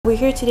We're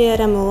here today at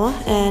Amoa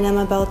and I'm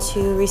about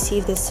to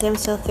receive the stem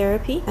cell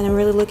therapy and I'm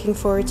really looking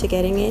forward to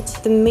getting it.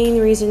 The main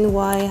reason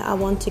why I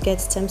want to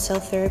get stem cell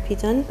therapy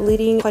done,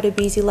 leading quite a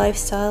busy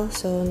lifestyle,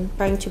 so I'm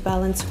trying to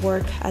balance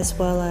work as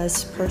well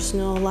as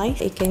personal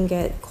life. It can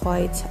get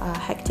quite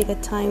hectic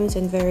at times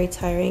and very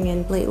tiring,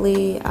 and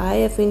lately I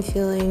have been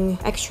feeling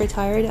extra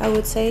tired, I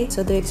would say.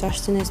 So the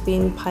exhaustion has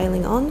been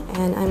piling on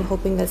and I'm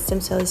hoping that stem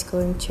cell is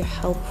going to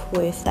help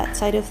with that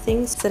side of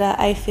things so that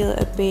I feel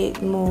a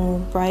bit more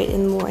bright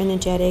and more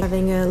energetic,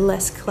 having a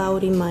less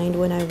cloudy mind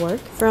when I work.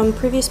 From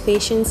previous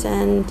patients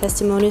and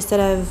testimonies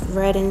that I've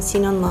read and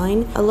seen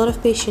online, a lot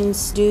of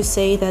patients do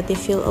say that they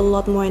feel a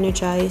lot more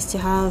energized, to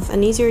have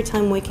an easier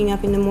time waking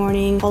up in the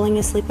morning, falling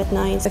asleep at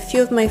night. A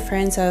few of my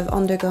friends have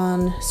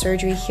undergone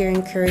surgery here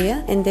in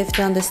Korea and they've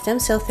done the stem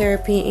cell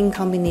therapy in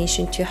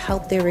combination to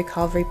help their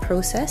recovery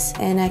process,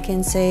 and I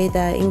can say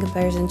that in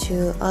comparison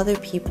to other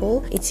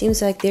people, it seems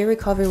like their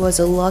recovery was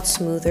a lot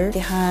smoother. They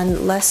had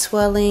less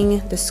swelling,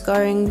 the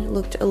scarring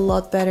looked a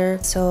lot better.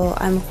 So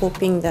I'm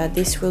hoping that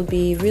this will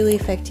be really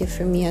effective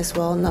for me as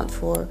well, not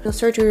for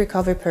surgery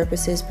recovery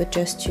purposes, but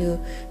just to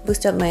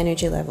boost up my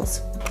energy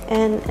levels.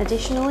 And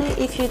additionally,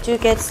 if you do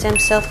get stem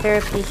cell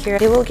therapy here,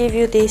 they will give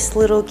you this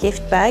little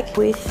gift bag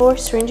with 4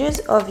 syringes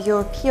of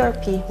your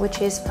PRP,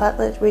 which is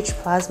platelet-rich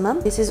plasma.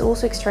 This is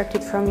also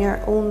extracted from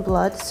your own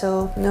blood,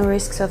 so no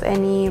risks of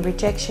any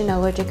rejection,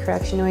 allergic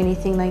reaction or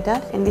anything like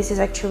that. And this is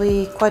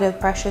actually quite a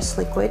precious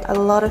liquid. A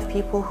lot of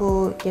people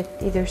who get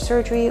either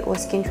surgery or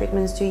skin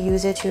treatments do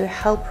use it to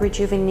help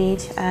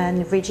rejuvenate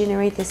and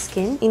regenerate the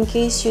skin. In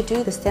case you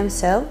do the stem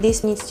cell,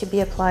 this needs to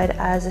be applied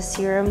as a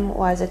serum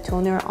or as a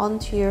toner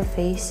onto your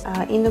face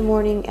in the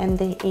morning and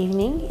the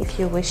evening if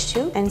you wish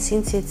to. And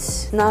since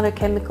it's not a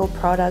chemical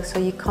product, so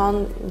you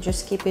can't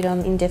just keep it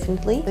on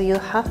indefinitely, so you'll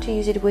have to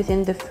use it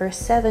within the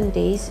first 7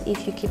 days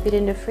if you keep it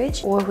in the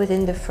fridge, or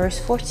within the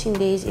first 14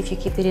 days if you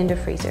keep it in the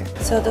freezer.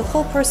 So the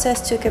whole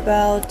process took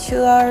about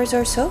 2 hours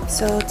or so.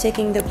 So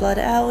taking the blood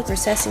out,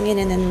 processing it,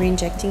 and then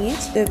re-injecting it.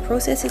 The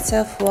process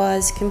itself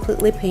was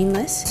completely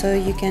painless, so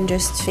you can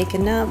just take a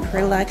nap,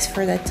 relax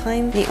for that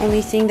time. The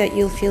only thing that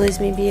you'll feel is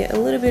maybe a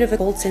little bit of a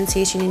cold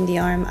sensation in the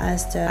arm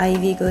as the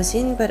IV goes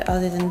in, but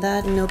other than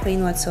that, no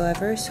pain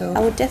whatsoever. So I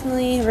would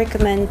definitely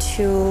recommend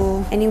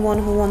to anyone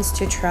who wants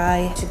to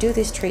try to do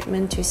this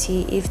treatment to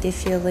see if they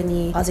feel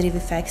any positive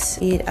effects,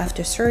 be it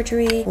after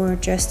surgery or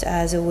just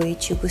as a way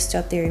to boost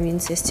up their immune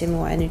system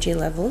or energy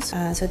levels.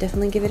 So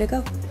definitely give it a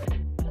go.